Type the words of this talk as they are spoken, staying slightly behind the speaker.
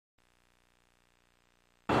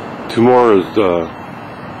Two more is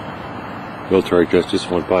military jets just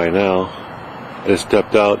went by now. They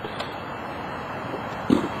stepped out.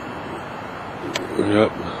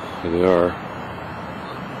 Yep, there they are.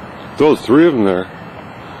 Those three of them there.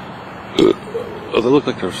 Oh, they look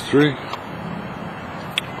like there's three.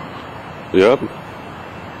 Yep.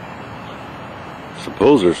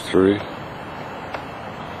 Suppose there's three.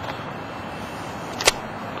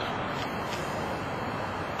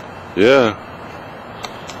 Yeah.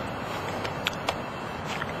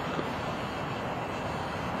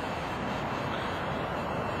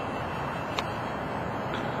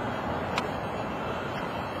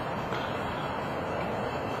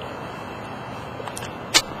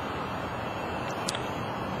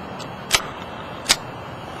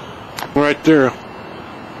 Right there.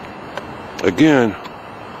 Again.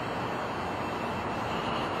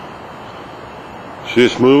 See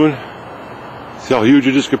it's moving? See how huge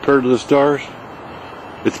it is compared to the stars?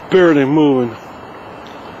 It's barely moving.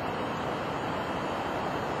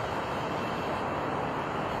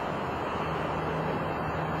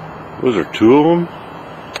 Was there two of them?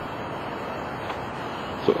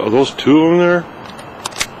 Are those two of them there?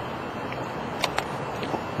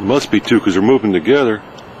 Must be two because they're moving together.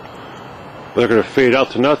 They're gonna fade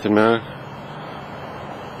out to nothing, man.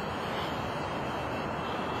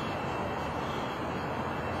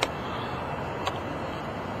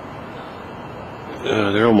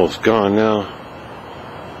 They're almost gone now.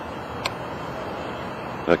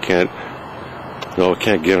 I can't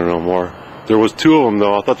get them no more. There was two of them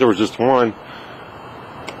though. I thought there was just one.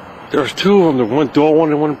 There was two of them. There was one dull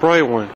one and one bright one.